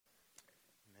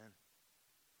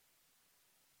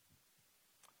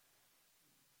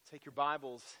Take your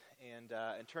Bibles and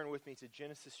turn with me to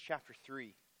Genesis chapter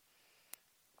 3.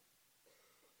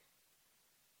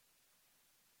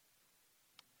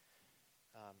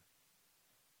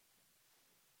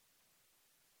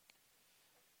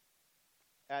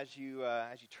 As you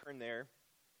turn there,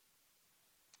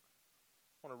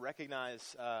 I want to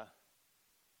recognize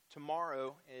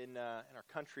tomorrow in our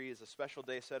country is a special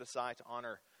day set aside to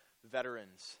honor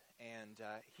veterans. And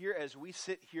here, as we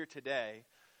sit here today,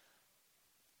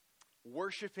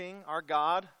 worshiping our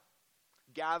God,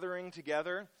 gathering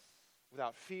together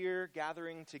without fear,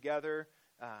 gathering together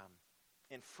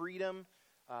in freedom,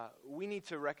 we need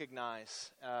to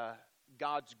recognize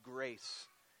God's grace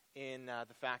in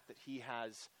the fact that He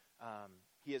has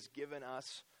given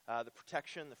us the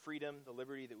protection, the freedom, the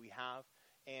liberty that we have,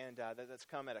 and that's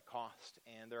come at a cost.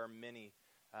 And there are many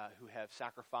who have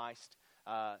sacrificed,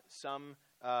 some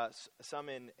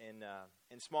in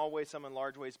small ways, some in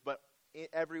large ways, but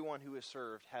everyone who has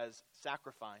served has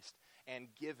sacrificed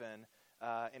and given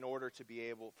in order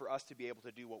for us to be able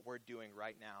to do what we're doing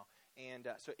right now. And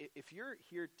so if you're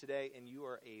here today and you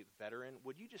are a veteran,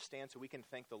 would you just stand so we can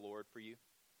thank the Lord for you?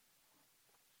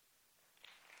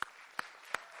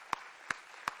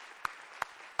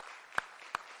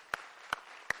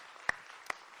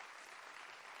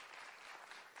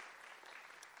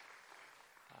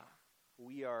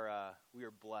 We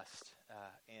are blessed,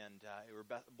 and we're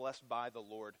blessed by the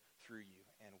Lord through you,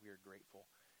 and we are grateful.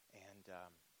 And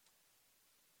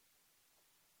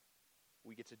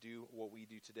we get to do what we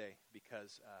do today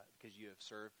because you have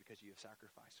served, because you have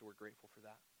sacrificed. So we're grateful for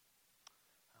that.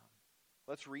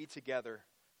 Let's read together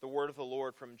the word of the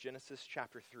Lord from Genesis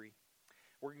chapter 3.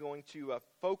 We're going to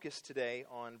focus today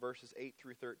on verses 8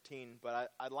 through 13,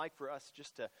 but I'd like for us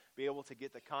just to be able to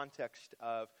get the context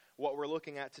of what we're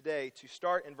looking at today to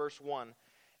start in verse 1,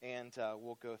 and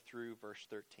we'll go through verse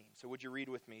 13. So would you read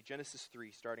with me? Genesis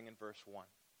 3, starting in verse 1.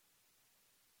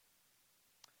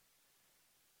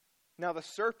 Now the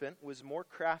serpent was more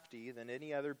crafty than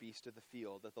any other beast of the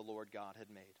field that the Lord God had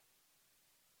made.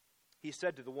 He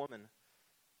said to the woman,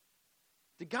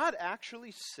 "Did God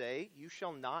actually say, 'You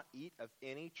shall not eat of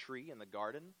any tree in the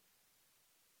garden?'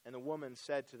 And the woman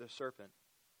said to the serpent,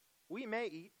 'We may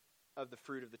eat of the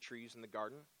fruit of the trees in the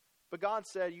garden. But God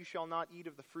said, You shall not eat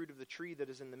of the fruit of the tree that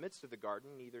is in the midst of the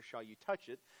garden, neither shall you touch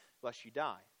it, lest you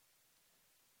die.'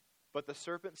 But the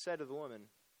serpent said to the woman,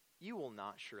 'You will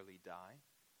not surely die.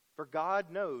 For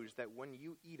God knows that when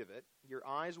you eat of it, your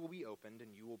eyes will be opened,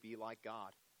 and you will be like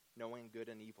God, knowing good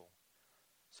and evil.'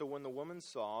 So when the woman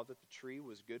saw that the tree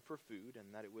was good for food,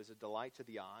 and that it was a delight to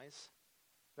the eyes,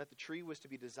 that the tree was to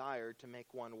be desired to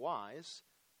make one wise,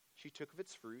 she took of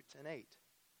its fruit and ate.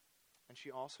 And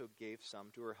she also gave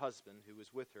some to her husband who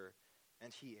was with her,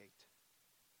 and he ate.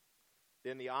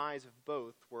 Then the eyes of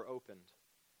both were opened,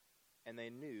 and they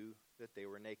knew that they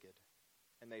were naked.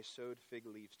 And they sewed fig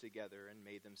leaves together and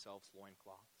made themselves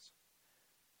loincloths.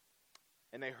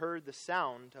 And they heard the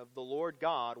sound of the Lord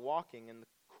God walking in the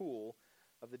cool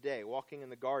of the day, walking in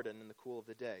the garden in the cool of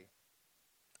the day.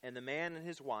 And the man and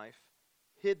his wife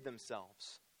hid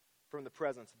themselves from the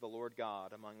presence of the Lord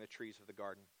God among the trees of the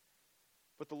garden.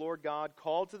 But the Lord God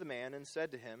called to the man and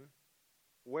said to him,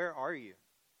 'Where are you?'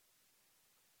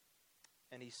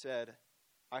 And he said,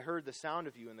 'I heard the sound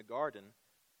of you in the garden,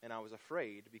 and I was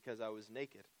afraid because I was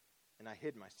naked, and I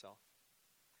hid myself.'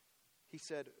 He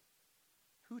said,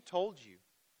 'Who told you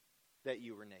that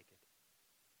you were naked?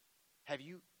 Have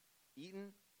you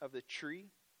eaten of the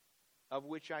tree of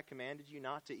which I commanded you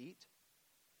not to eat?'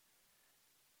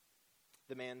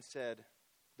 The man said,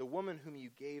 'The woman whom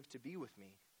you gave to be with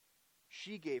me,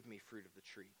 she gave me fruit of the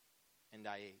tree, and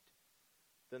I ate.'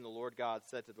 Then the Lord God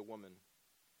said to the woman,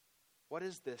 'What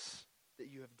is this that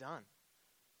you have done?'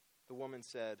 The woman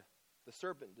said, 'The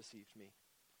serpent deceived me,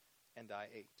 and I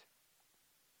ate.'"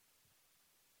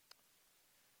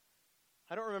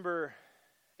 I don't remember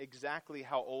exactly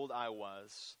how old I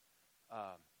was,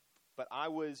 but I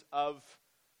was of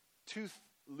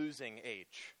tooth-losing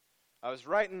age. I was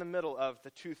right in the middle of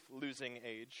the tooth-losing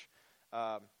age.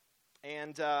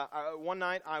 One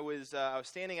night I was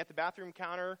standing at the bathroom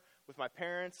counter with my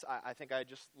parents. I think I had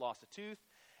just lost a tooth.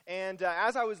 And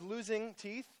as I was losing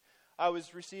teeth, I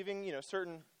was receiving,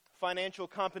 certain financial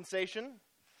compensation.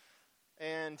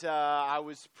 And I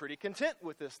was pretty content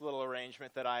with this little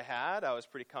arrangement that I had. I was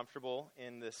pretty comfortable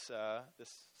in this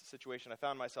situation I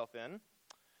found myself in.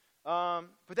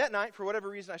 But that night, for whatever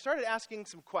reason, I started asking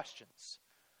some questions.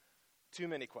 Too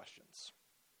many questions.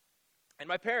 And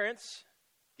my parents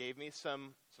gave me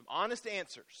some honest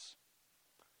answers.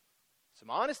 Some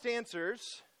honest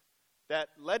answers that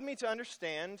led me to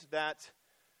understand that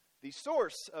the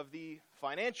source of the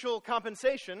financial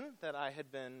compensation that I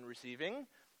had been receiving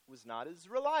was not as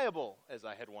reliable as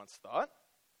I had once thought.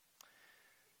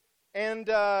 And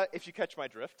if you catch my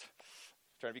drift,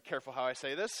 I'm trying to be careful how I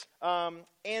say this.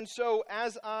 And so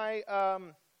as I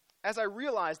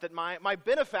realized that my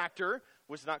benefactor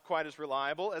was not quite as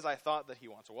reliable as I thought that he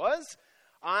once was,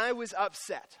 I was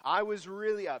upset. I was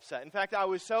really upset. In fact, I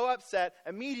was so upset,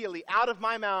 immediately out of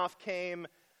my mouth came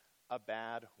a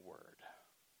bad word.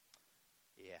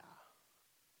 Yeah.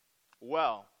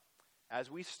 Well,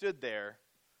 as we stood there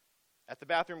at the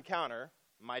bathroom counter,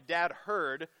 my dad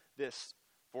heard this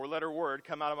 4-letter word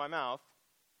come out of my mouth.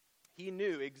 He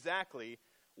knew exactly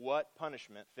what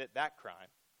punishment fit that crime.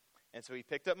 And so he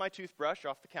picked up my toothbrush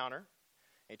off the counter, and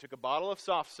he took a bottle of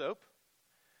soft soap,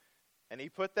 and he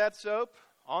put that soap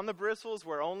on the bristles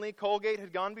where only Colgate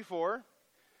had gone before.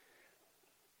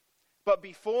 But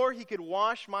before he could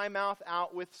wash my mouth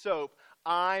out with soap,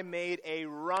 I made a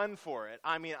run for it.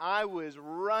 I mean, I was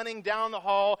running down the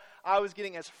hall. I was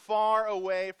getting as far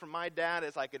away from my dad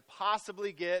as I could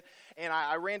possibly get. And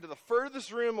I ran to the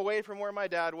furthest room away from where my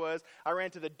dad was. I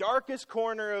ran to the darkest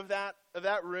corner of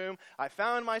that room. I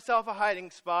found myself a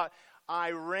hiding spot.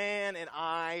 I ran and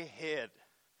I hid.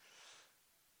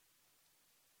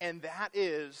 And that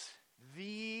is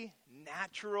the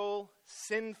natural,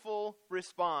 sinful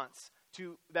response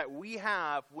that we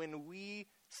have when we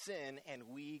sin and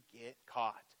we get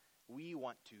caught. We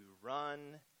want to run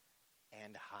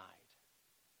and hide.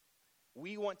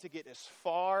 We want to get as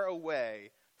far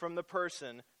away from the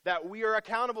person that we are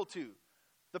accountable to,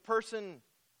 the person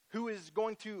who is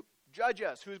going to judge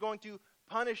us, who is going to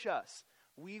punish us.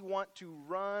 We want to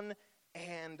run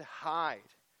and hide.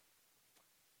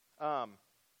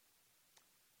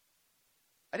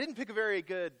 I didn't pick a very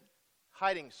good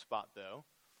hiding spot, though.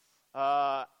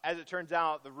 As it turns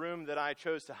out, the room that I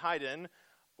chose to hide in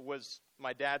was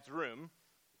my dad's room.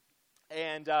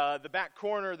 And the back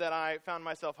corner that I found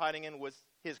myself hiding in was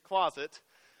his closet,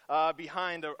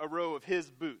 behind a row of his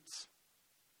boots.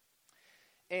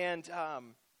 And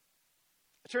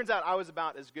it turns out I was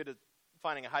about as good at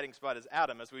finding a hiding spot as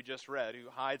Adam, as we just read, who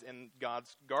hides in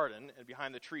God's garden and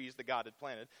behind the trees that God had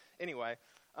planted. Anyway,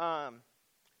 so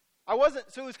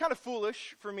it was kind of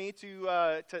foolish for me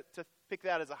to pick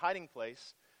that as a hiding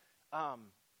place.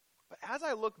 But as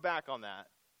I look back on that,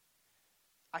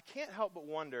 I can't help but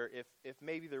wonder if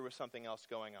maybe there was something else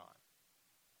going on.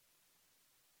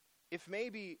 If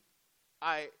maybe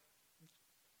I,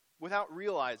 without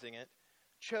realizing it,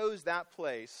 chose that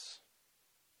place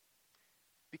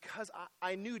because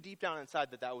I knew deep down inside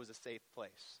that was a safe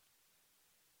place.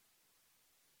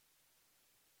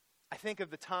 I think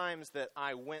of the times that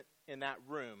I went in that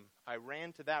room. I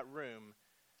ran to that room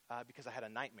because I had a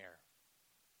nightmare.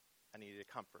 I needed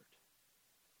comfort.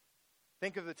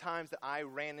 Think of the times that I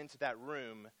ran into that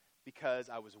room because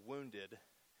I was wounded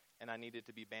and I needed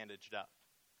to be bandaged up.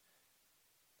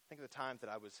 Think of the times that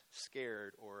I was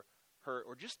scared or hurt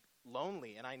or just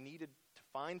lonely and I needed to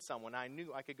find someone. I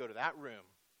knew I could go to that room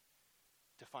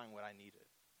to find what I needed.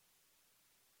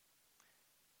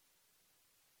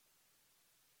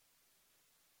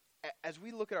 As we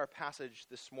look at our passage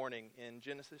this morning in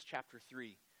Genesis chapter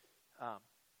 3,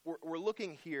 we're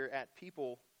looking here at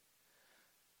people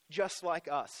just like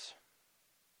us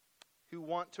who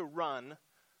want to run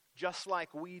just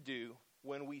like we do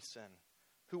when we sin,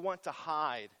 who want to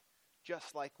hide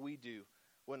just like we do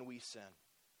when we sin.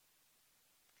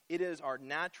 It is our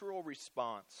natural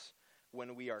response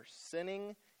when we are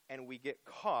sinning and we get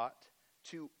caught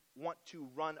to want to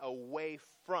run away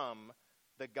from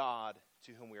the God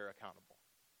to whom we are accountable.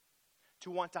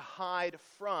 To want to hide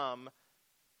from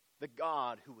the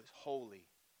God who is holy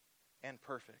and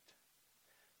perfect.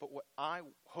 But what I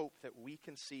hope that we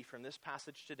can see from this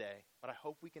passage today, what I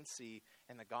hope we can see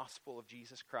in the gospel of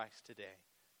Jesus Christ today,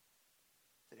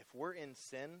 that if we're in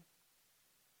sin,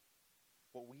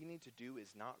 what we need to do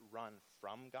is not run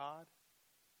from God,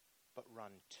 but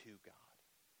run to God.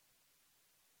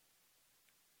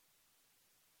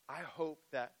 I hope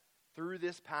that through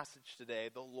this passage today,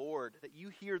 that you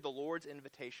hear the Lord's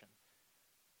invitation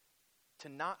to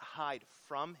not hide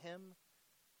from Him,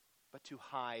 but to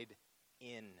hide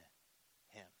in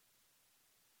Him.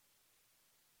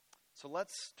 So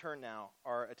let's turn now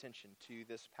our attention to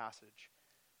this passage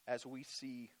as we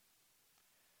see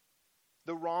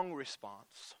the wrong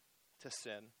response to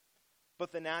sin,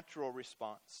 but the natural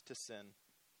response to sin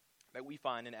that we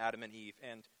find in Adam and Eve.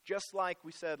 And just like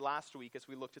we said last week as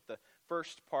we looked at the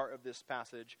first part of this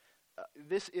passage,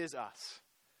 this is us.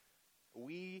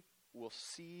 We will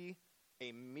see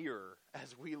a mirror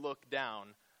as we look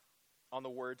down on the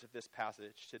words of this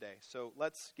passage today. So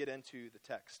let's get into the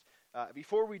text.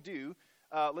 Before we do,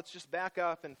 let's just back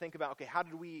up and think about, okay, how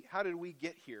did we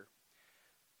get here?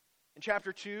 In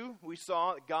chapter 2, we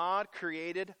saw that God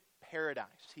created paradise.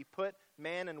 He put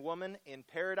man and woman in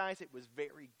paradise. It was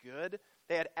very good.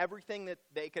 They had everything that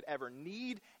they could ever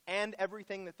need and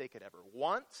everything that they could ever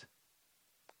want.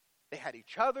 They had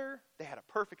each other. They had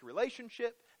a perfect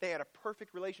relationship. They had a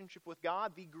perfect relationship with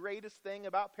God. The greatest thing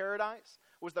about paradise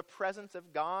was the presence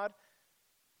of God.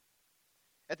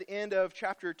 At the end of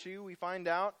chapter 2, we find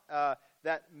out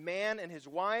that man and his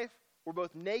wife were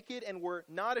both naked and were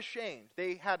not ashamed.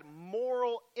 They had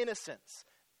moral innocence.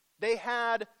 They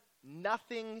had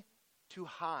nothing to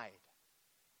hide.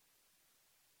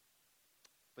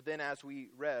 But then, as we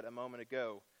read a moment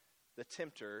ago, the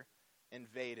tempter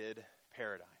invaded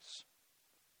paradise.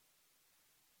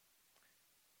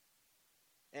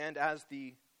 And as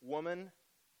the woman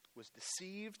was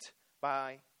deceived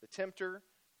by the tempter,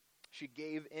 she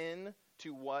gave in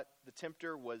to what the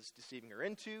tempter was deceiving her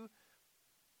into.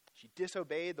 She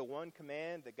disobeyed the one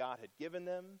command that God had given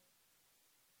them,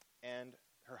 and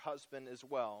her husband as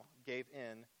well gave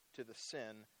in to the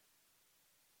sin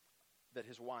that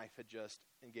his wife had just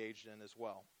engaged in as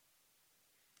well.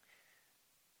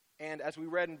 And as we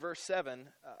read in verse 7,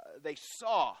 they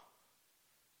saw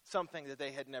something that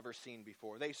they had never seen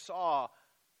before. They saw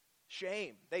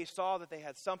shame. They saw that they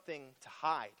had something to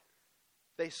hide.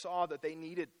 They saw that they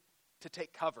needed to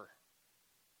take cover.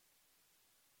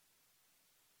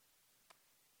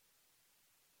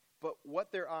 But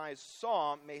what their eyes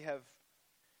saw may have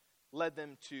led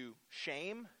them to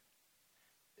shame,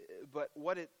 but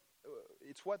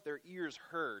it's what their ears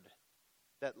heard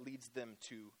that leads them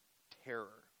to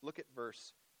terror. Look at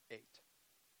verse 8.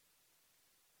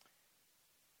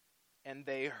 And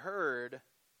they heard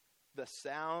the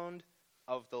sound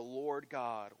of the Lord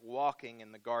God walking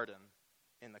in the garden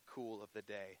in the cool of the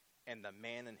day. And the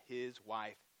man and his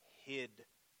wife hid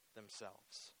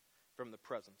themselves from the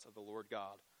presence of the Lord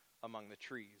God among the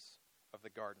trees of the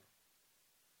garden.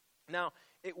 Now,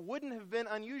 it wouldn't have been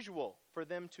unusual for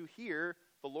them to hear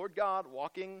the Lord God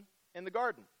walking in the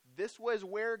garden. This was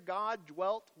where God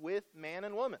dwelt with man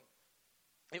and woman.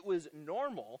 It was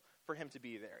normal for him to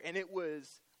be there. And it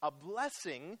was a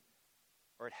blessing,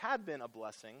 or it had been a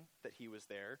blessing that he was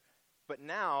there. But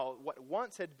now, what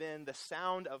once had been the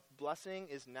sound of blessing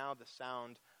is now the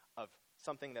sound of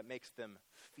something that makes them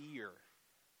fear.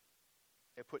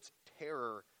 It puts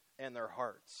terror in their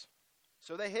hearts.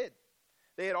 So they hid.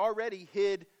 They had already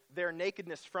hid their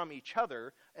nakedness from each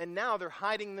other, and now they're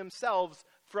hiding themselves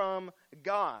from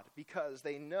God because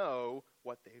they know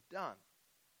what they've done.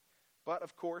 But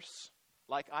of course,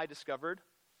 like I discovered,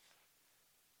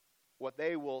 what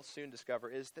they will soon discover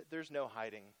is that there's no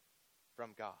hiding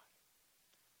from God.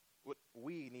 What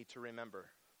we need to remember,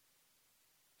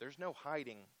 there's no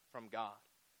hiding from God.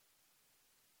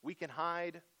 We can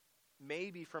hide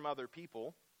maybe from other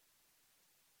people.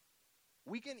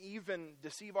 We can even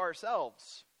deceive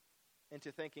ourselves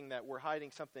into thinking that we're hiding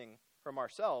something from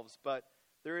ourselves, but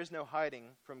there is no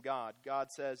hiding from God.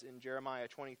 God says in Jeremiah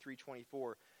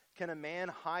 23:24, "Can a man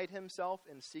hide himself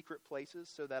in secret places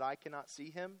so that I cannot see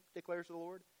him, declares the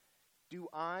Lord? Do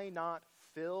I not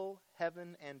fill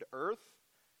heaven and earth,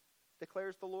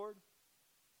 declares the Lord?"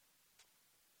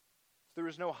 There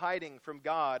is no hiding from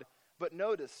God, but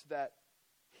notice that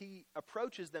he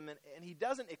approaches them and he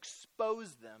doesn't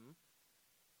expose them.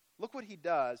 Look what he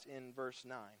does in verse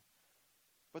 9.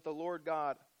 But the Lord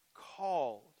God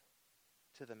called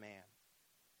to the man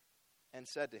and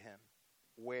said to him,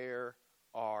 "Where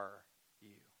are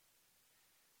you?"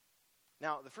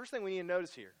 Now, the first thing we need to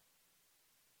notice here,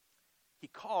 he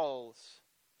calls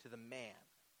to the man.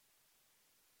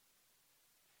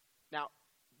 Now,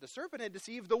 the serpent had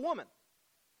deceived the woman.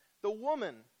 The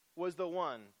woman was the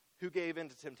one who gave in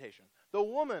to temptation. The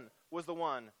woman was the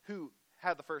one who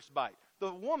had the first bite.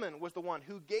 The woman was the one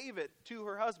who gave it to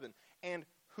her husband. And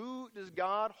who does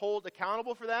God hold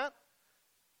accountable for that?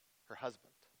 Her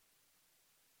husband.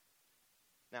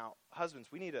 Now,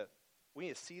 husbands, we need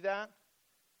to see that,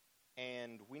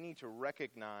 and we need to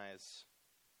recognize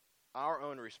our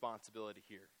own responsibility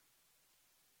here.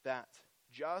 That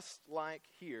just like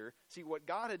here, see, what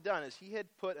God had done is he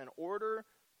had put an order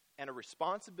and a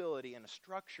responsibility and a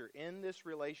structure in this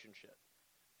relationship.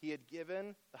 He had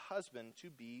given the husband to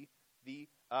be the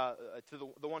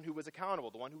one who was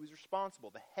accountable, the one who was responsible,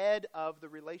 the head of the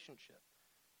relationship.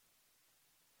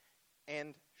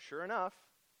 And sure enough,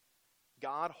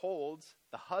 God holds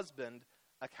the husband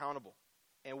accountable.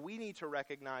 And we need to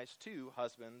recognize too,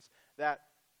 husbands, that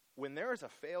when there is a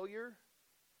failure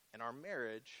in our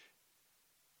marriage,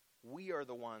 we are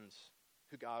the ones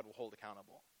who God will hold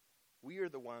accountable. We are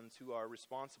the ones who are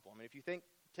responsible. I mean, if you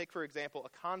take, for example, a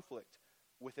conflict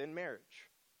within marriage.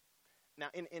 Now,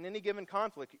 in any given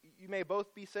conflict, you may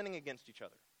both be sinning against each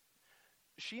other.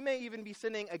 She may even be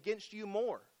sinning against you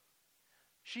more.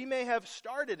 She may have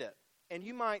started it, and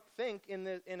you might think in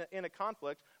a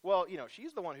conflict, well,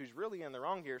 she's the one who's really in the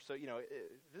wrong here, so,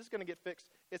 if this is going to get fixed,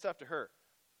 it's up to her.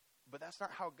 But that's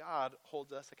not how God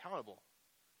holds us accountable.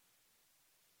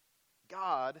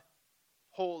 God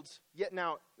holds, yet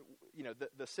now,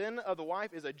 the sin of the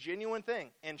wife is a genuine thing,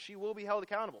 and she will be held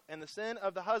accountable. And the sin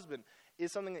of the husband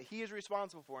is something that he is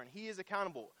responsible for, and he is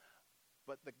accountable.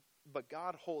 But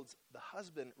God holds the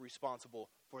husband responsible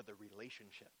for the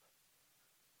relationship.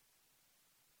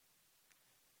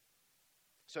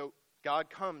 So God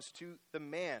comes to the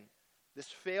man. This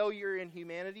failure in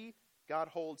humanity, God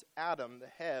holds Adam, the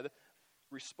head,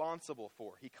 responsible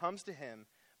for. He comes to him,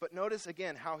 but notice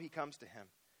again how he comes to him.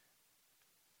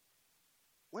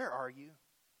 Where are you?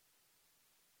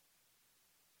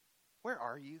 Where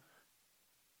are you?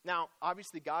 Now,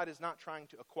 obviously, God is not trying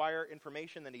to acquire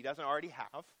information that he doesn't already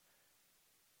have.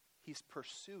 He's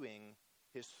pursuing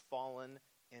his fallen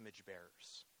image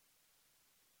bearers.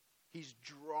 He's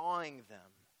drawing them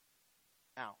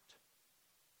out.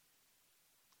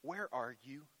 Where are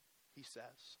you? He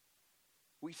says.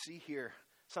 We see here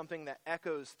something that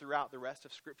echoes throughout the rest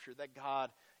of Scripture, that God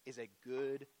is a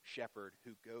good shepherd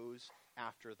who goes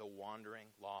after the wandering,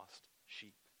 lost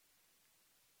sheep.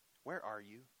 Where are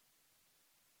you?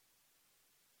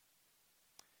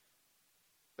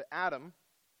 But Adam,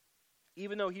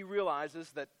 even though he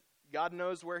realizes that God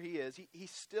knows where he is, he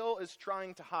still is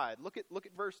trying to hide. Look at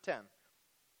verse 10.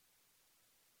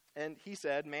 And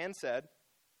man said,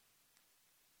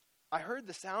 I heard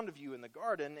the sound of you in the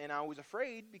garden, and I was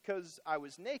afraid because I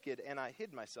was naked, and I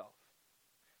hid myself.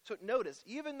 So notice,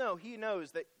 even though he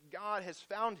knows that God has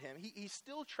found him, he's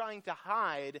still trying to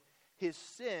hide his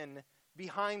sin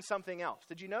behind something else.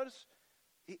 Did you notice?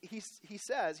 He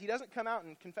says, he doesn't come out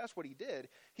and confess what he did.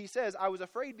 He says, I was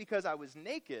afraid because I was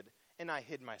naked, and I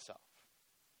hid myself.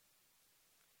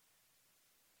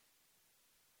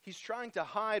 He's trying to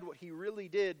hide what he really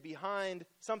did behind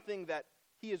something that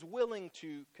he is willing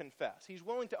to confess. He's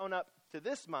willing to own up to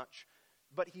this much,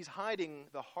 but he's hiding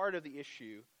the heart of the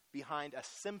issue behind a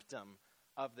symptom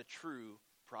of the true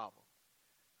problem.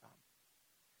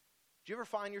 Do you ever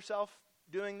find yourself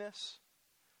doing this?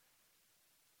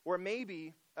 Or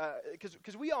maybe,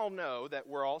 because we all know that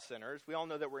we're all sinners. We all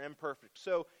know that we're imperfect.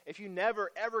 So if you never,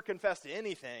 ever confess to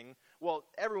anything, well,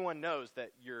 everyone knows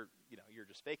that you're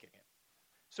just faking it.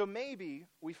 So maybe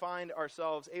we find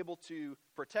ourselves able to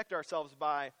protect ourselves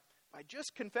by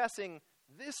just confessing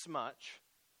this much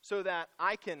so that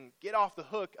I can get off the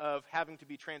hook of having to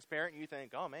be transparent. And you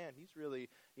think, oh man, he's really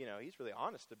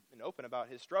honest and open about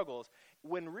his struggles.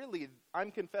 When really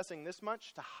I'm confessing this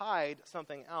much to hide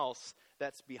something else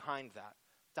that's behind that.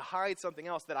 To hide something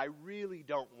else that I really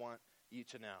don't want you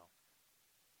to know.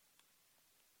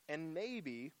 And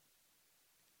maybe,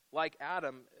 like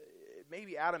Adam,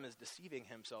 maybe Adam is deceiving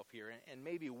himself here, and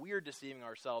maybe we're deceiving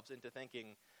ourselves into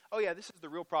thinking, oh yeah, this is the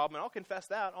real problem, and I'll confess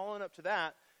that, I'll own up to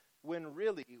that, when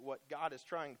really what God is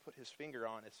trying to put his finger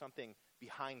on is something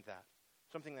behind that,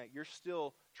 something that you're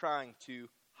still trying to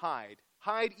hide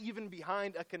even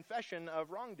behind a confession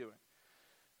of wrongdoing.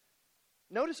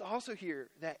 Notice also here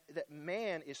that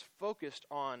man is focused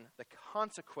on the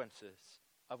consequences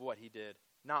of what he did,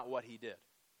 not what he did.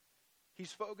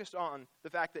 He's focused on the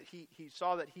fact that he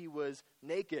saw that he was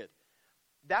naked.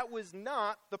 That was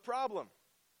not the problem.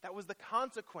 That was the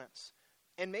consequence.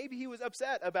 And maybe he was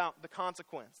upset about the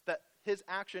consequence, that his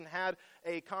action had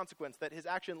a consequence, that his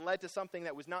action led to something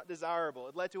that was not desirable.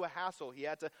 It led to a hassle. He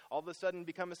had to all of a sudden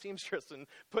become a seamstress and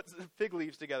put fig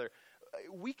leaves together.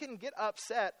 We can get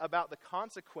upset about the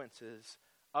consequences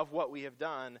of what we have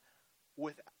done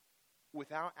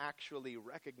without actually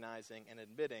recognizing and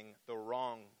admitting the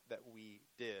wrong that we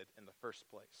did in the first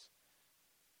place.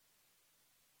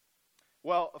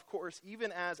 Well, of course,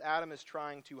 even as Adam is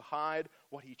trying to hide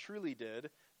what he truly did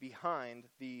behind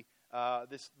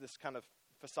this kind of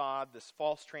facade, this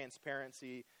false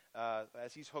transparency,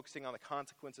 as he's focusing on the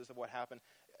consequences of what happened,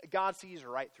 God sees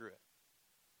right through it.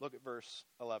 Look at verse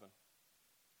 11.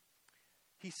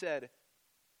 He said,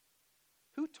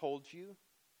 "Who told you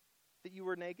that you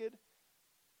were naked?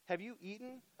 Have you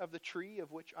eaten of the tree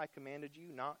of which I commanded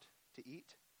you not to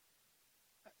eat?"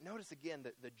 Notice again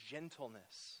the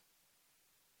gentleness,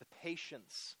 the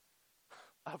patience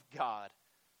of God,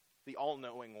 the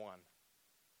all-knowing one,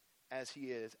 as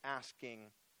he is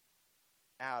asking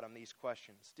Adam these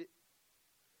questions.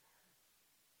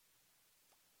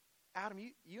 Adam,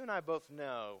 you and I both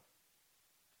know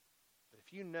that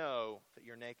if you know that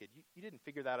you're naked, you didn't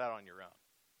figure that out on your own.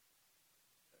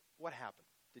 What happened?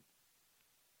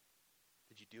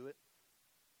 Did you do it?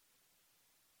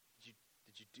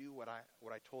 Did you do what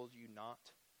I told you not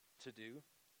to do?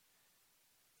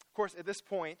 Of course, at this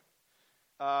point,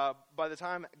 by the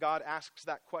time God asks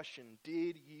that question,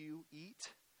 did you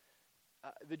eat?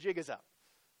 The jig is up.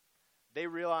 They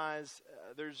realize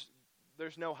there's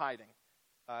no hiding.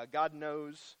 God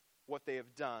knows what they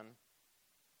have done.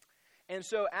 And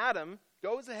so Adam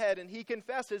goes ahead and he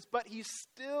confesses, but he's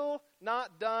still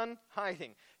not done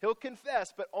hiding. He'll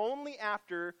confess, but only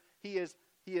after he has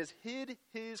hid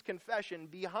his confession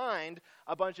behind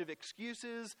a bunch of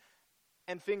excuses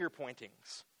and finger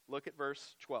pointings. Look at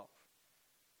verse 12.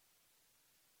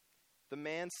 The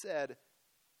man said,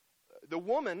 "The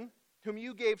woman whom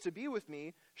you gave to be with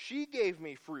me, she gave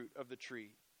me fruit of the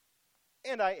tree,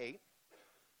 and I ate."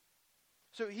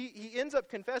 So he ends up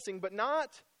confessing, but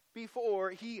not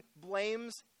before he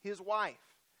blames his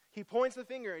wife. He points the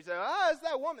finger and he says, it's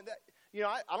that woman.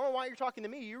 I don't know why you're talking to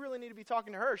me. You really need to be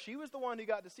talking to her. She was the one who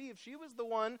got deceived. She was the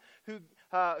one who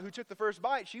took the first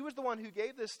bite. She was the one who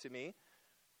gave this to me.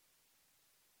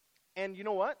 And you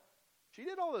know what? She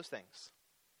did all those things.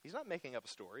 He's not making up a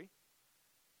story.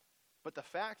 But the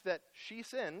fact that she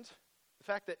sinned, the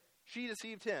fact that she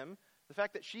deceived him, the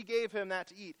fact that she gave him that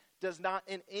to eat, does not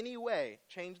in any way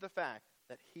change the fact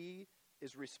that he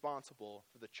is responsible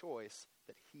for the choice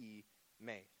that he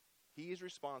made. He is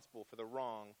responsible for the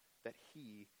wrong that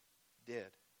he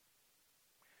did.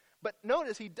 But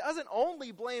notice, he doesn't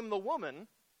only blame the woman,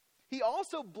 he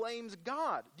also blames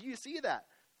God. Do you see that?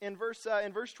 In verse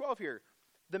 12 here,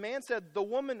 the man said, "The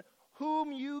woman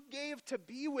whom you gave to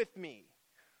be with me."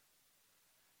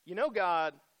 You know,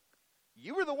 God,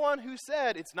 you were the one who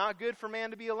said it's not good for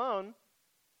man to be alone.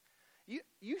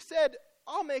 You said,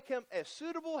 I'll make him a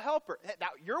suitable helper. Now,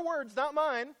 your words, not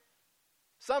mine.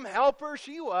 Some helper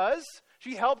she was.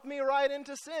 She helped me right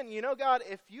into sin. You know, God,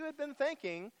 if you had been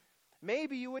thinking,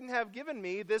 maybe you wouldn't have given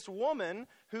me this woman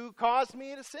who caused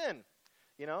me to sin.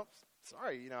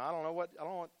 Sorry, I don't know what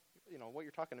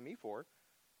you're talking to me for.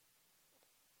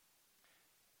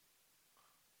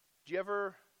 Do you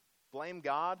ever blame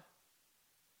God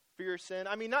for your sin?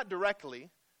 I mean, not directly,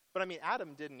 but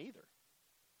Adam didn't either.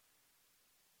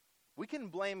 We can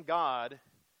blame God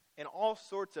in all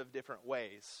sorts of different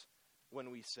ways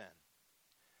when we sin.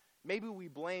 Maybe we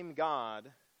blame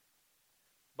God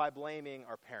by blaming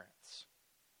our parents.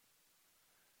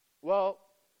 Well,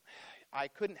 I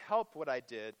couldn't help what I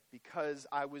did because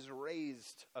I was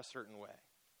raised a certain way.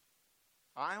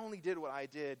 I only did what I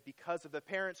did because of the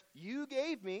parents you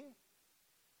gave me.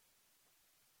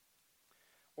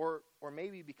 Or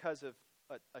maybe because of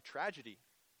a tragedy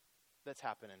that's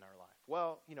happened in our life.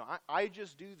 Well, I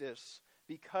just do this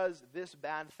because this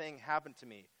bad thing happened to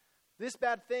me. This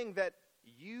bad thing that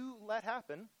you let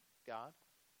happen, God,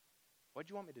 what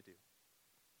do you want me to do?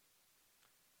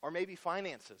 Or maybe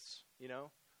finances,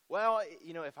 Well,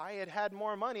 if I had had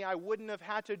more money, I wouldn't have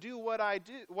had to do what I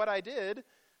did.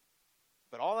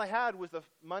 But all I had was the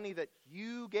money that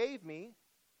you gave me.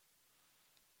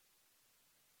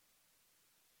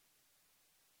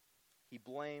 He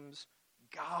blames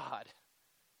God,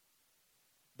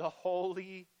 the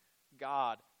holy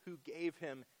God, who gave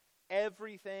him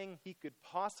everything he could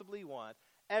possibly want,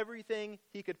 everything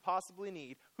he could possibly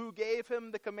need, who gave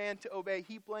him the command to obey.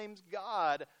 He blames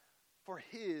God for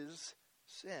his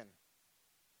sin.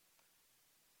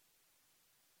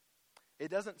 It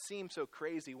doesn't seem so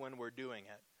crazy when we're doing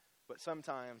it, but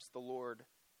sometimes the Lord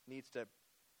needs to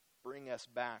bring us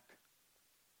back,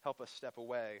 help us step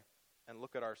away, and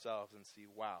look at ourselves and see,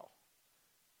 wow,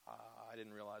 I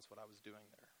didn't realize what I was doing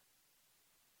there.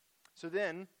 So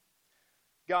then,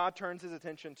 God turns his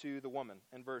attention to the woman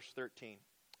in verse 13.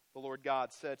 The Lord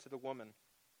God said to the woman,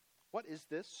 "What is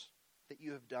this that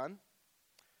you have done?"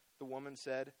 The woman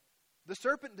said, "The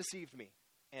serpent deceived me,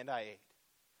 and I ate."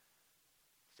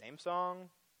 Same song,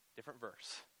 different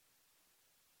verse.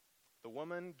 The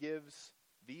woman gives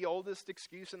the oldest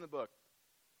excuse in the book.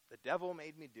 The devil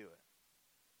made me do it.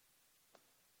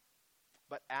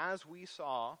 But as we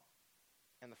saw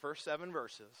in the first 7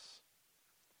 verses,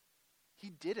 he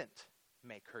didn't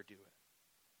make her do it.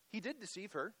 He did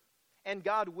deceive her, and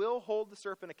God will hold the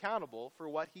serpent accountable for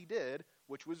what he did,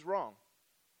 which was wrong.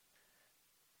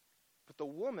 But the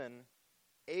woman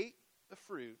ate the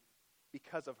fruit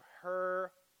because of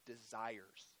her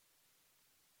desires.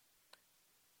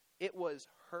 It was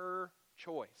her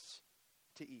choice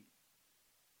to eat.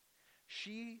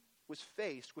 She was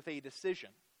faced with a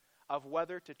decision of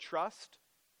whether to trust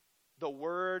the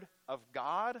word of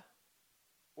God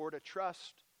or to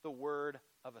trust the word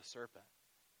of a serpent.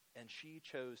 And she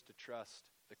chose to trust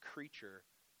the creature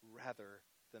rather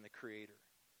than the Creator.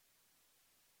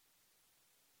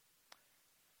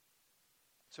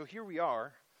 So here we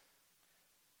are,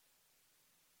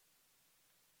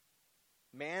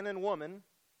 man and woman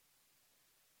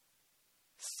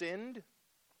sinned.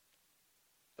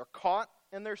 They're caught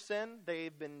in their sin.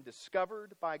 They've been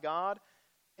discovered by God,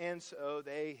 and so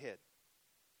they hid.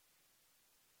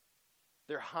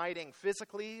 They're hiding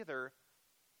physically. They're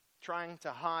trying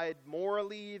to hide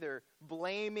morally. They're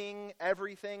blaming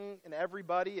everything and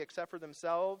everybody except for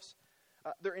themselves.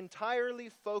 They're entirely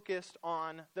focused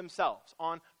on themselves,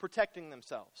 on protecting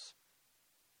themselves,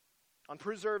 on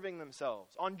preserving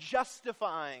themselves, on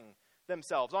justifying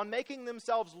themselves, on making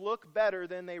themselves look better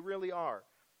than they really are.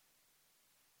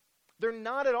 They're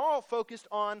not at all focused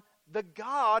on the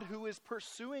God who is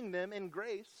pursuing them in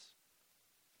grace.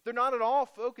 They're not at all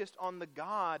focused on the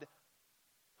God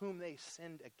whom they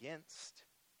sinned against.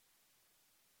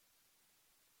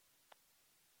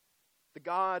 The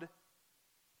God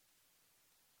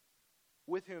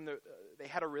with whom they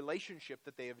had a relationship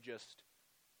that they have just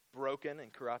broken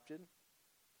and corrupted.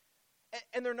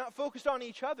 And they're not focused on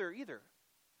each other either.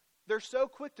 They're so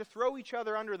quick to throw each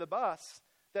other under the bus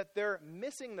that they're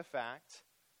missing the fact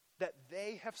that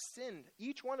they have sinned.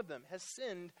 Each one of them has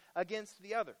sinned against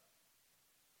the other.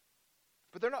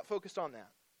 But they're not focused on that.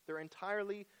 They're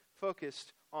entirely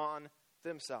focused on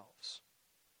themselves.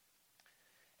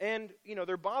 And,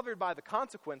 they're bothered by the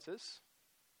consequences.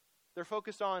 They're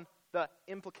focused on the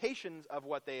implications of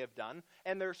what they have done.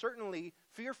 And they're certainly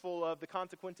fearful of the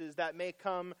consequences that may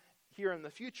come here in the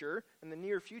future, in the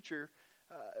near future.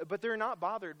 But they're not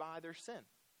bothered by their sin.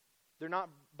 They're not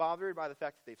bothered by the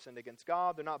fact that they've sinned against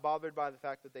God. They're not bothered by the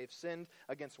fact that they've sinned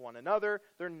against one another.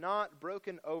 They're not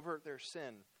broken over their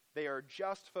sin. They are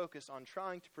just focused on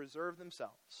trying to preserve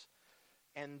themselves.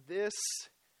 And this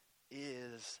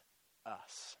is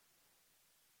us.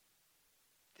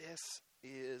 This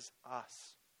is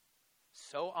us.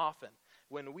 So often,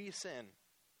 when we sin,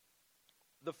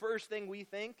 the first thing we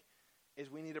think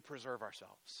is we need to preserve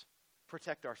ourselves,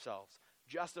 protect ourselves,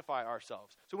 justify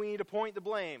ourselves. So we need to point the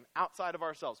blame outside of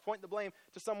ourselves, point the blame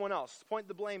to someone else, point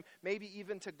the blame maybe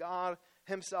even to God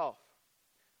himself.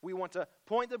 We want to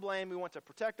point the blame, we want to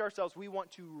protect ourselves, we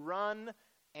want to run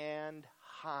and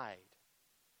hide.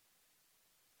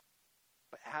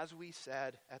 But as we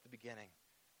said at the beginning,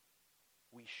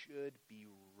 we should be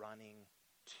running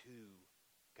to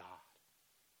God.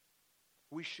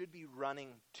 We should be running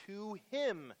to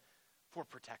Him for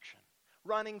protection,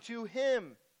 running to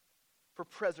Him for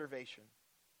preservation.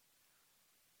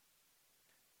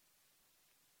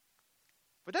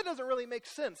 But that doesn't really make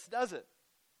sense, does it?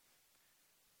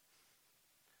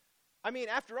 I mean,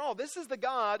 after all, this is the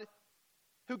God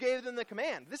who gave them the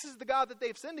command. This is the God that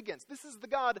they've sinned against. This is the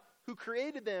God who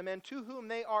created them and to whom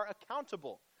they are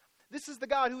accountable. This is the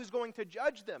God who is going to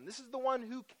judge them. This is the one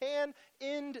who can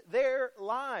end their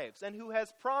lives and who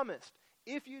has promised,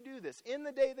 if you do this, in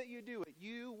the day that you do it,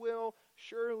 you will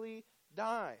surely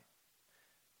die.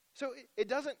 So it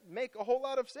doesn't make a whole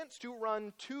lot of sense to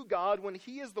run to God when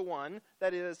He is the one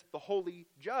that is the holy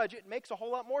judge. It makes a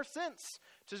whole lot more sense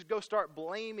to go start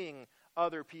blaming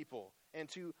other people and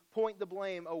to point the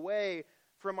blame away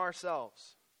from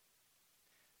ourselves.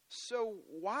 So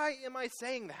why am I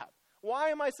saying that? Why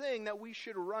am I saying that we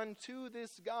should run to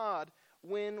this God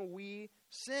when we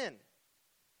sin?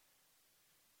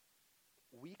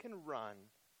 We can run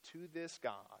to this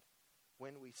God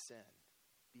when we sin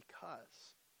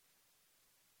because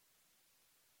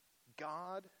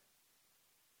God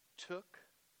took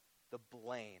the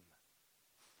blame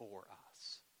for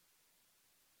us.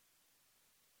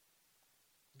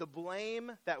 The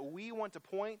blame that we want to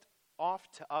point off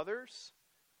to others,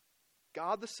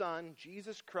 God the Son,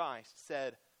 Jesus Christ,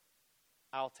 said,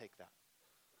 I'll take that.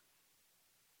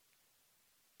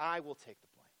 I will take the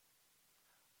blame.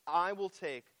 I will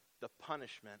take the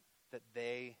punishment that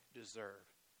they deserve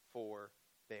for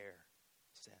their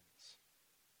sins.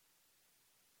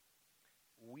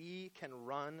 We can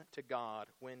run to God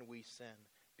when we sin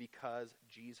because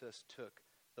Jesus took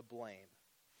the blame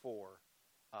for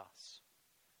us.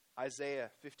 Isaiah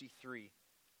 53,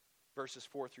 verses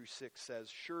 4 through 6 says,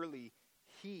 surely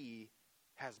He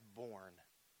has borne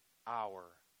our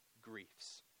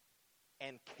griefs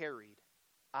and carried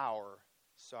our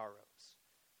sorrows.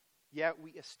 Yet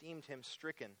we esteemed Him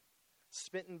stricken,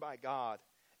 smitten by God,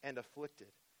 and afflicted.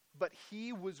 But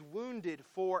He was wounded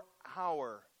for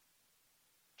our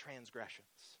transgressions.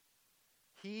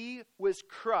 He was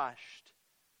crushed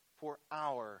for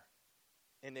our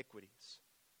iniquities.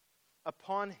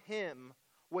 Upon Him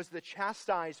was the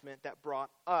chastisement that brought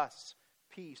us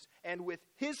peace. And with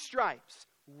his stripes,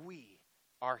 we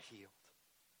are healed.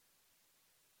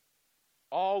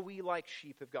 All we like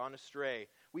sheep have gone astray.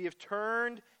 We have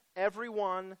turned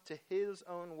everyone to his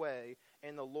own way,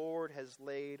 and the Lord has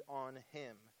laid on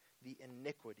him the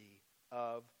iniquity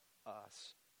of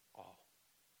us all.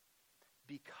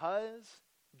 Because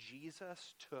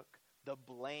Jesus took the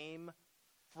blame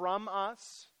from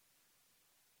us,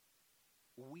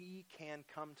 we can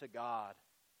come to God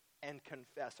and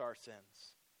confess our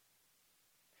sins.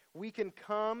 We can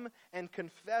come and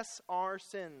confess our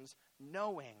sins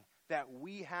knowing that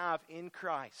we have in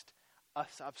Christ a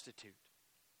substitute.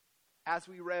 As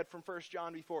we read from 1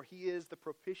 John before, he is the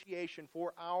propitiation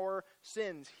for our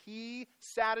sins. He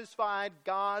satisfied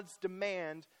God's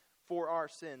demand for our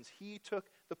sins. He took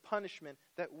the punishment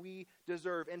that we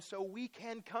deserve. And so we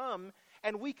can come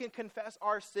and we can confess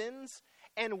our sins.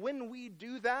 And when we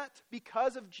do that,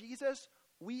 because of Jesus,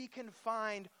 we can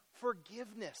find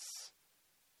forgiveness.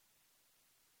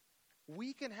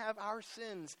 We can have our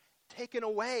sins taken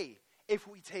away if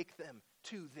we take them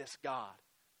to this God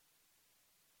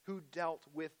who dealt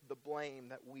with the blame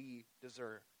that we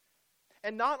deserve.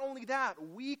 And not only that,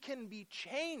 we can be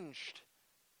changed.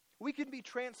 We can be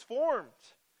transformed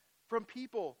from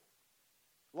people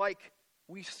like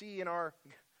we see in our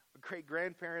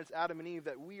great-grandparents, Adam and Eve,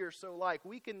 that we are so like.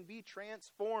 We can be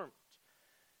transformed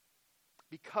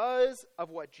because of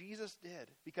what Jesus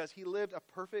did, because he lived a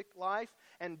perfect life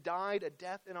and died a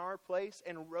death in our place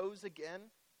and rose again,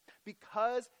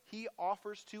 because he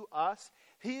offers to us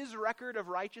his record of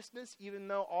righteousness, even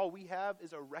though all we have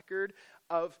is a record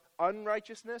of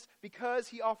unrighteousness, because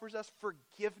he offers us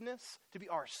forgiveness to be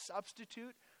our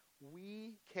substitute,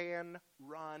 we can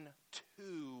run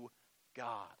to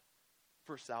God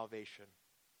for salvation.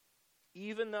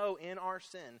 Even though in our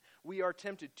sin we are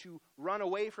tempted to run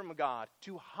away from God,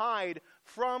 to hide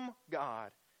from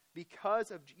God,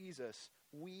 because of Jesus,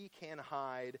 we can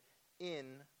hide in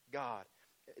God.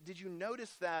 Did you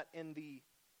notice that in the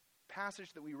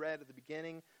passage that we read at the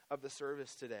beginning of the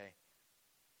service today?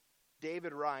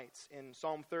 David writes in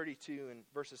Psalm 32 in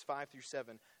verses 5 through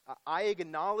 7, I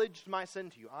acknowledged my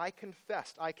sin to you. I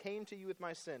confessed. I came to you with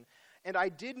my sin. And I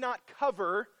did not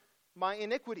cover my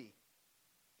iniquity.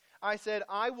 I said,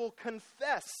 I will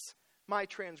confess my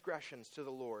transgressions to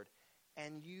the Lord.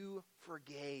 And you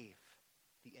forgave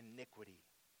the iniquity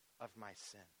of my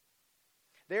sin.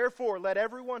 Therefore, let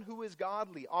everyone who is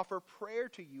godly offer prayer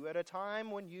to you at a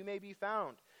time when you may be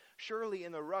found. Surely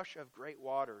in the rush of great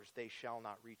waters they shall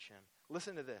not reach him.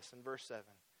 Listen to this in verse 7.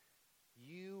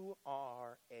 You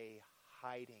are a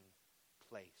hiding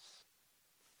place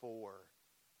for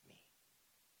me.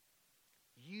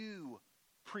 You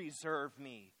preserve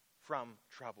me from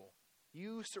trouble.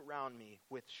 You surround me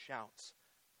with shouts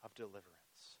of deliverance.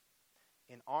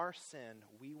 In our sin,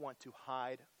 we want to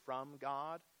hide from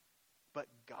God, but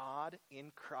God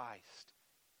in Christ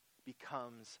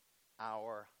becomes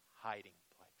our hiding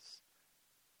place.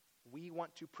 We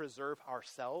want to preserve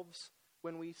ourselves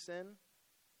when we sin,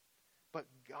 but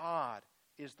God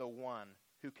is the one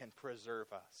who can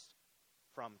preserve us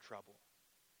from trouble.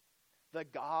 The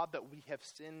God that we have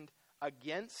sinned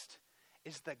against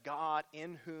is the God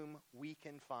in whom we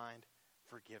can find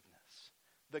forgiveness.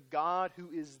 The God who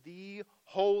is the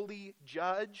holy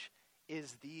judge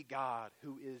is the God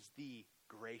who is the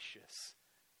gracious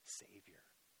Savior.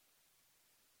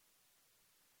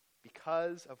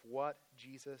 Because of what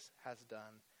Jesus has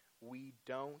done, we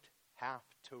don't have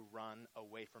to run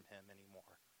away from him anymore.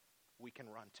 We can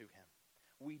run to him.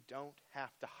 We don't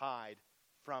have to hide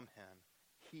from him.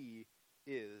 He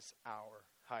is our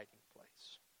hiding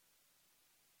place.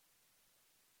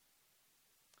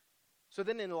 So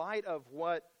then, in light of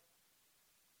what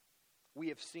we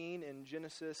have seen in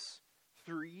Genesis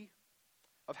 3,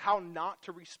 of how not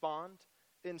to respond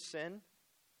in sin,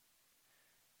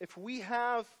 if we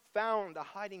have found a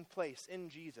hiding place in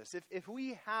Jesus, if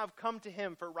we have come to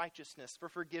him for righteousness, for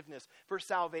forgiveness, for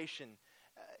salvation,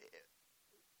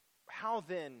 how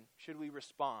then should we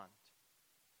respond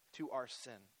to our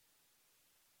sin?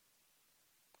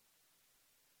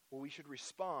 Well, we should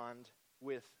respond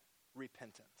with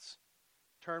repentance.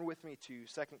 Turn with me to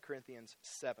 2 Corinthians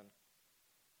 7.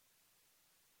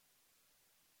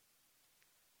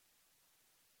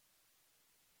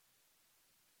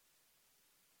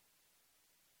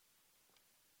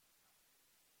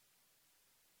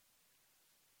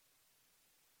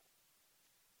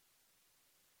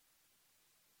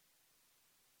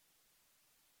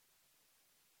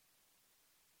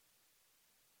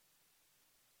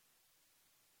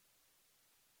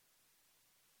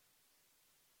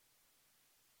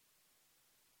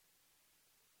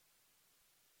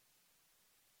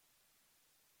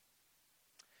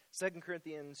 2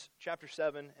 Corinthians chapter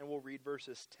 7, and we'll read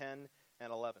verses 10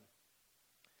 and 11.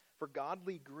 For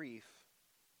godly grief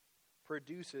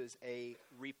produces a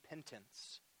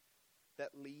repentance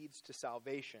that leads to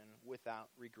salvation without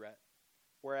regret,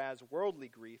 whereas worldly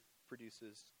grief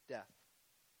produces death.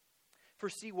 For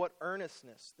see what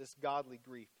earnestness this godly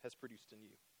grief has produced in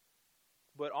you,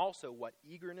 but also what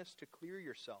eagerness to clear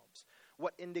yourselves,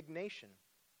 what indignation,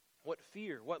 what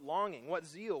fear, what longing, what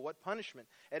zeal, what punishment.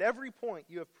 At every point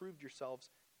you have proved yourselves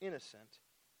innocent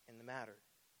in the matter.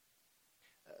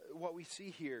 What we see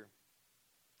here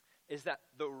is that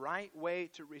the right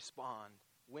way to respond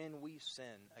when we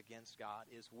sin against God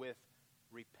is with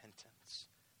repentance,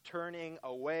 turning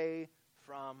away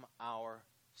from our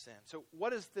sin. So what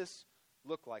does this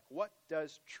look like? What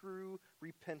does true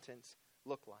repentance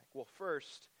look like? Well,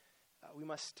 first, we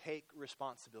must take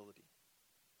responsibility.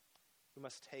 We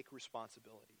must take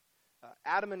responsibility.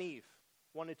 Adam and Eve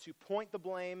wanted to point the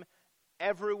blame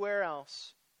everywhere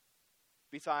else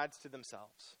besides to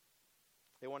themselves.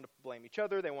 They wanted to blame each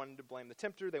other. They wanted to blame the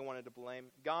tempter. They wanted to blame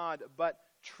God. But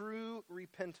true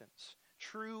repentance,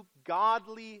 true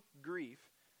godly grief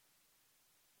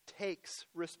takes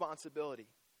responsibility.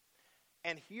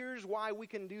 And here's why we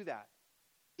can do that.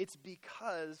 It's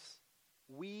because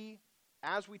we,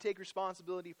 as we take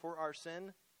responsibility for our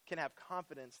sin, can have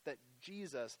confidence that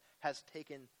Jesus has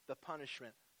taken the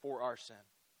punishment for our sin.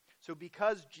 So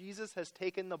because Jesus has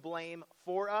taken the blame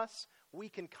for us, we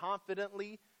can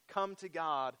confidently come to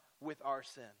God with our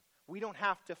sin. We don't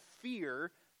have to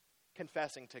fear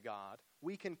confessing to God.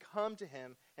 We can come to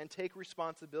Him and take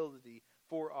responsibility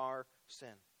for our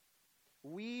sin.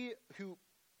 We who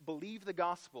believe the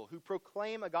gospel, who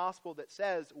proclaim a gospel that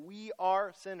says we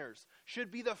are sinners,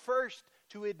 should be the first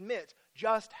to admit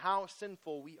just how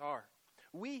sinful we are.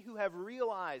 We who have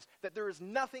realized that there is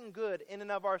nothing good in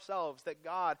and of ourselves that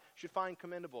God should find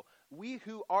commendable. We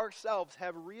who ourselves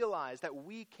have realized that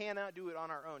we cannot do it on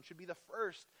our own should be the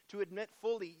first to admit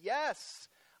fully, yes,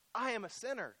 I am a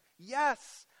sinner.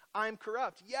 Yes, I'm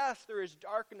corrupt. Yes, there is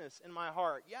darkness in my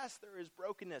heart. Yes, there is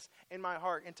brokenness in my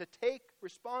heart. And to take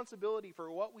responsibility for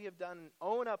what we have done and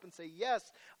own up and say,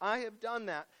 yes, I have done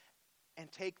that, and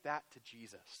take that to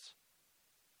Jesus,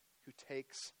 who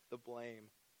takes the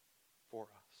blame for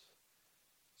us.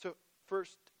 So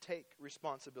first, take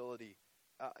responsibility.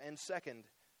 And second,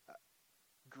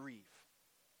 grieve.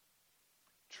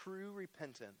 True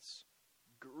repentance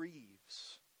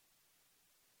grieves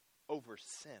over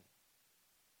sin.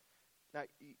 Now,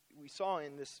 we saw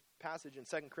in this passage in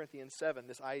 2 Corinthians 7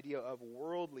 this idea of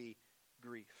worldly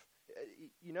grief.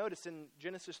 You notice in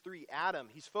Genesis 3, Adam,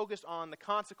 he's focused on the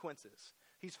consequences.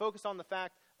 He's focused on the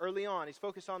fact, early on, he's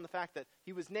focused on the fact that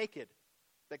he was naked,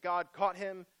 that God caught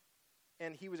him,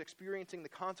 and he was experiencing the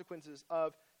consequences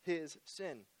of his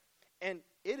sin. And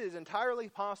it is entirely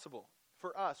possible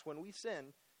for us, when we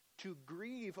sin, to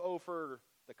grieve over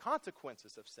the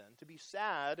consequences of sin, to be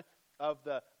sad of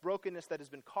the brokenness that has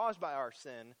been caused by our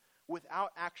sin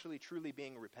without actually truly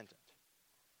being repentant.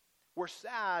 We're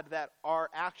sad that our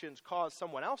actions cause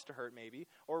someone else to hurt maybe,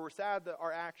 or we're sad that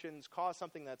our actions cause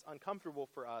something that's uncomfortable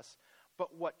for us,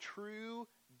 but what true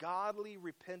godly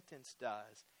repentance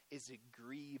does is it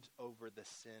grieves over the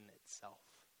sin itself.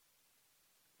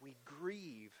 We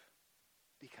grieve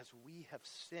because we have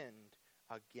sinned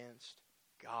against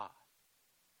God.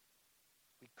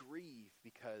 We grieve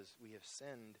because we have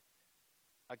sinned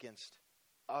against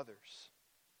others.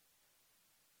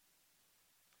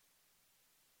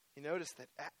 You notice that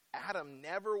Adam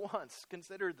never once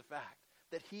considered the fact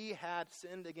that he had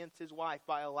sinned against his wife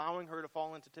by allowing her to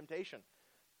fall into temptation,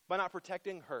 by not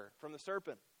protecting her from the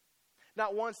serpent.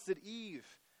 Not once did Eve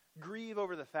grieve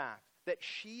over the fact that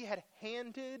she had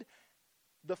handed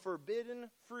the forbidden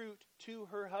fruit to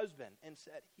her husband and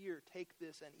said, "Here, take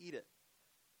this and eat it."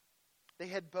 They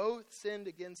had both sinned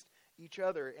against each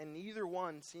other, and neither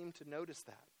one seemed to notice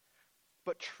that.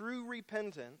 But true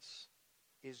repentance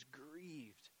is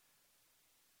grieved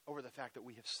over the fact that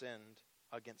we have sinned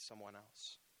against someone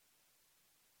else.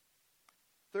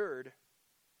 Third,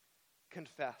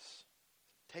 confess.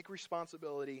 Take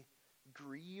responsibility,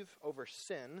 grieve over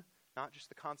sin, not just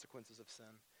the consequences of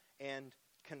sin, and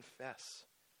confess.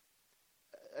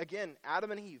 Again,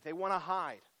 Adam and Eve, they want to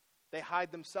hide. They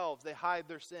hide themselves. They hide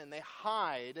their sin. They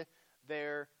hide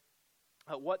their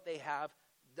what they have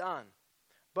done.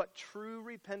 But true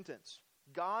repentance,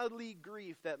 godly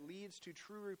grief that leads to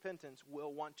true repentance,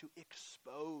 will want to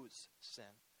expose sin.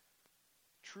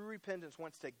 True repentance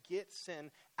wants to get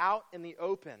sin out in the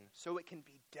open so it can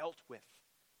be dealt with.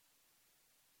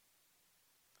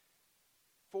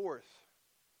 Fourth,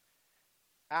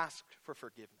 ask for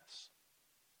forgiveness.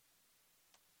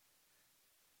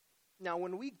 Now,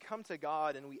 when we come to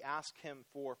God and we ask him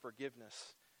for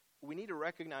forgiveness, we need to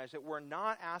recognize that we're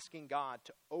not asking God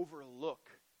to overlook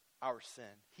our sin.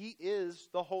 He is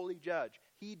the holy judge.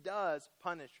 He does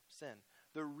punish sin.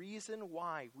 The reason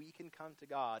why we can come to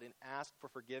God and ask for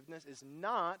forgiveness is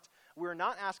we're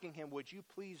not asking him, would you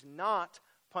please not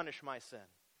punish my sin?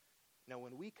 No,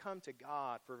 when we come to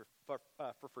God for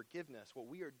forgiveness, what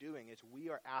we are doing is we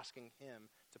are asking him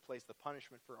to place the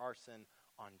punishment for our sin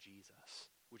on Jesus,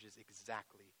 which is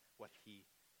exactly what he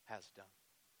has done.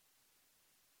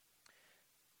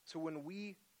 So when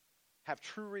we have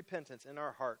true repentance in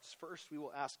our hearts, first we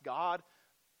will ask God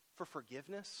for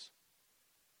forgiveness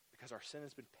because our sin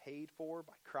has been paid for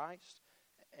by Christ,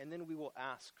 and then we will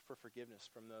ask for forgiveness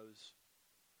from those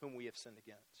whom we have sinned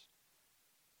against.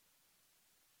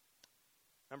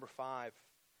 Number 5,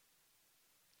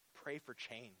 pray for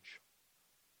change.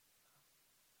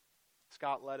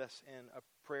 Scott led us in a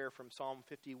prayer from Psalm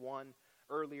 51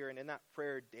 earlier, and in that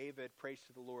prayer, David prays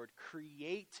to the Lord,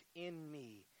 create in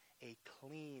me a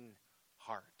clean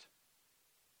heart.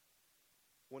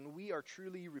 When we are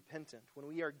truly repentant, when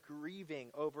we are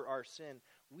grieving over our sin,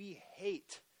 we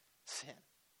hate sin.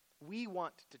 We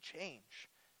want to change,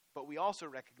 but we also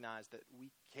recognize that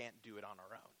we can't do it on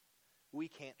our own. We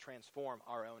can't transform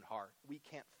our own heart. We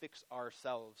can't fix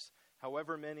ourselves,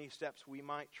 however many steps we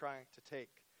might try to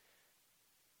take.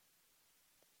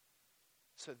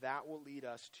 So that will lead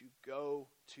us to go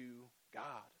to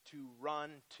God, to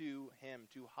run to him,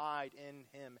 to hide in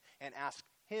him, and ask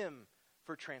him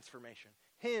for transformation,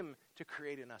 him to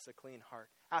create in us a clean heart.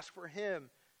 Ask for him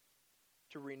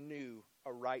to renew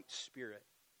a right spirit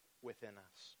within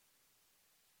us.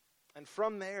 And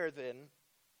from there, then,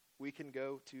 we can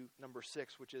go to number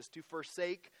 6, which is to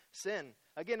forsake sin.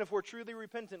 Again, if we're truly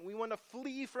repentant, we want to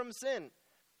flee from sin.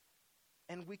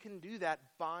 And we can do that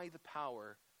by the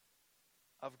power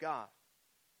of God.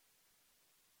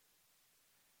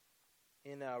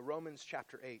 In Romans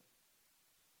chapter 8,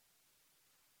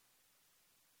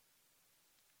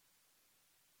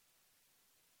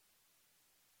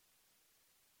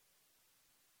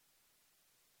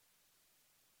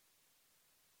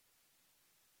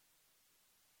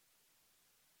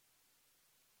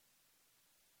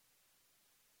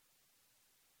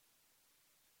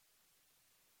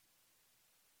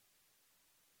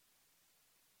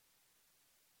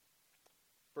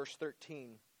 verse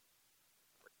 13,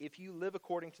 if you live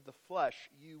according to the flesh,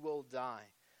 you will die.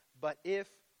 But if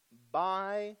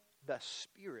by the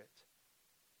Spirit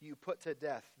you put to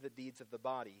death the deeds of the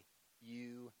body,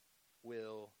 you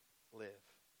will live.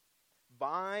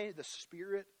 By the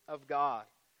Spirit of God,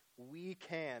 we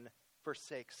can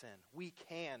forsake sin. We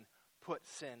can put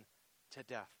sin to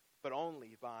death, but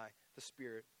only by the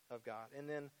Spirit of God. And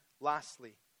then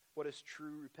lastly, what does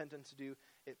true repentance do?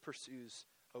 It pursues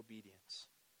obedience.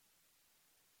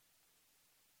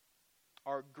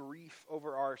 Our grief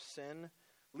over our sin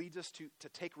leads us to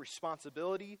take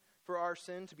responsibility for our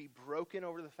sin, to be broken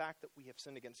over the fact that we have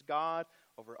sinned against God,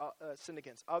 over sinned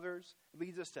against others. It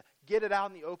leads us to get it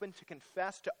out in the open, to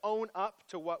confess, to own up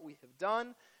to what we have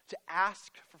done, to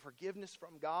ask for forgiveness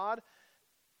from God,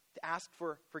 to ask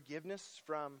for forgiveness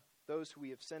from those who we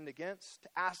have sinned against, to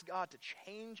ask God to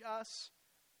change us.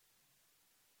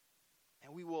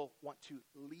 And we will want to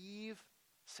leave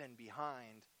sin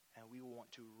behind, and we will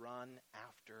want to run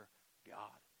after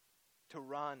God, to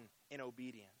run in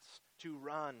obedience, to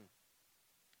run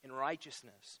in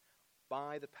righteousness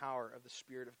by the power of the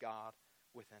Spirit of God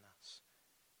within us.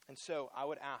 And so I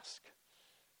would ask,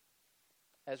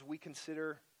 as we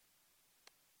consider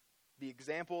the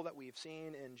example that we have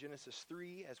seen in Genesis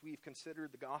 3, as we've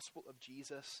considered the gospel of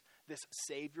Jesus, this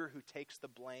Savior who takes the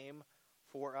blame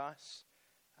for us,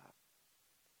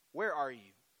 where are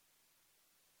you?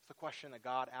 It's the question that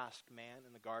God asked man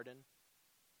in the garden.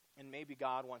 And maybe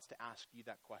God wants to ask you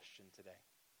that question today.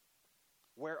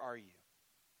 Where are you?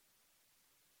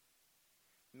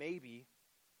 Maybe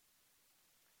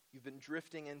you've been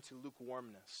drifting into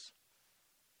lukewarmness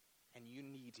and you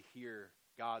need to hear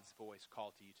God's voice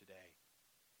call to you today.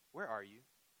 Where are you?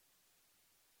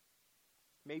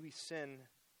 Maybe sin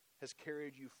has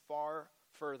carried you far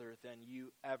further than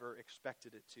you ever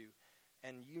expected it to,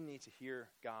 and you need to hear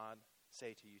God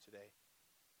say to you today,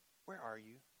 where are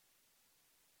you?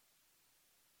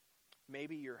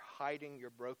 Maybe you're hiding your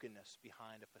brokenness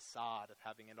behind a facade of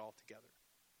having it all together,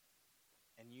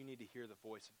 and you need to hear the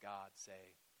voice of God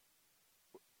say,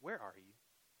 where are you?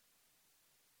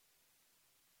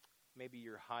 Maybe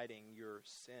you're hiding your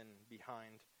sin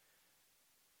behind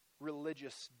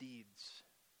religious deeds,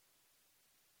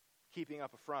 keeping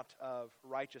up a front of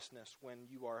righteousness when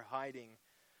you are hiding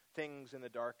things in the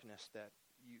darkness that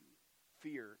you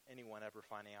fear anyone ever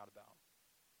finding out about.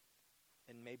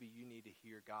 And maybe you need to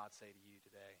hear God say to you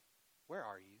today, where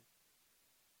are you?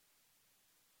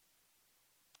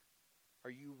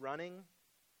 Are you running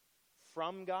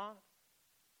from God?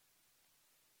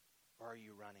 Or are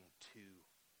you running to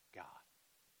God?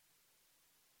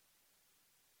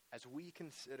 As we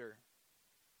consider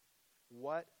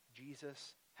what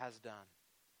Jesus has done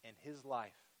in his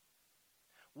life,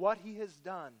 what he has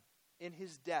done in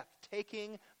his death,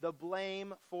 taking the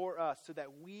blame for us so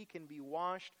that we can be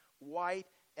washed white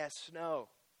as snow,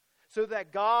 so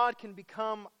that God can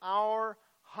become our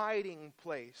hiding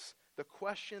place, the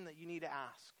question that you need to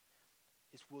ask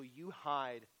is, will you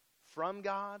hide from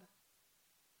God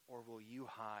or will you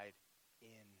hide in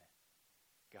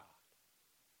God?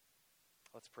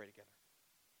 Let's pray together.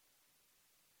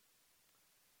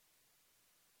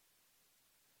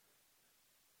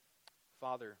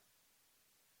 Father,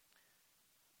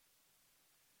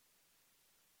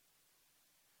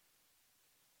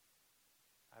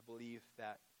 I believe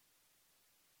that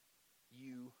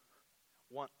you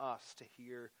want us to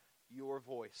hear your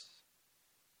voice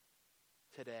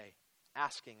today,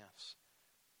 asking us,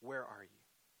 where are you?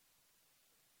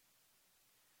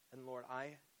 And Lord,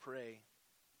 I pray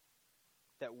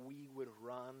that we would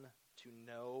run to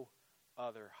no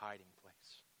other hiding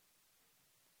place.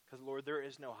 Because, Lord, there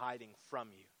is no hiding from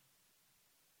you.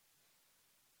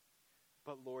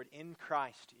 But, Lord, in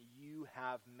Christ, you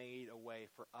have made a way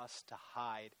for us to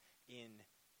hide in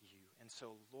you. And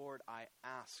so, Lord, I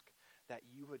ask that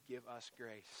you would give us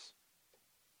grace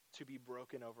to be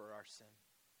broken over our sin,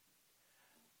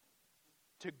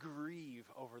 to grieve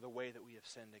over the way that we have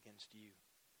sinned against you,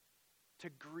 to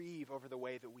grieve over the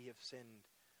way that we have sinned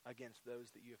against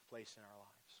those that you have placed in our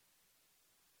lives,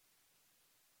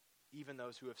 even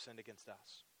those who have sinned against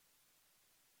us.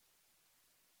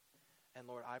 And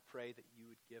Lord, I pray that you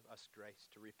would give us grace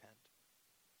to repent,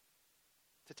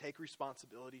 to take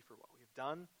responsibility for what we have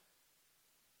done,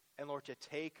 and Lord, to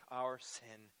take our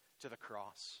sin to the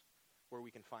cross where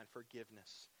we can find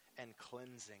forgiveness and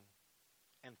cleansing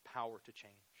and power to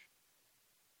change.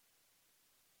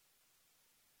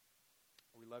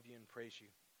 We love you and praise you.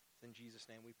 In Jesus'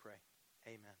 name we pray.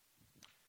 Amen.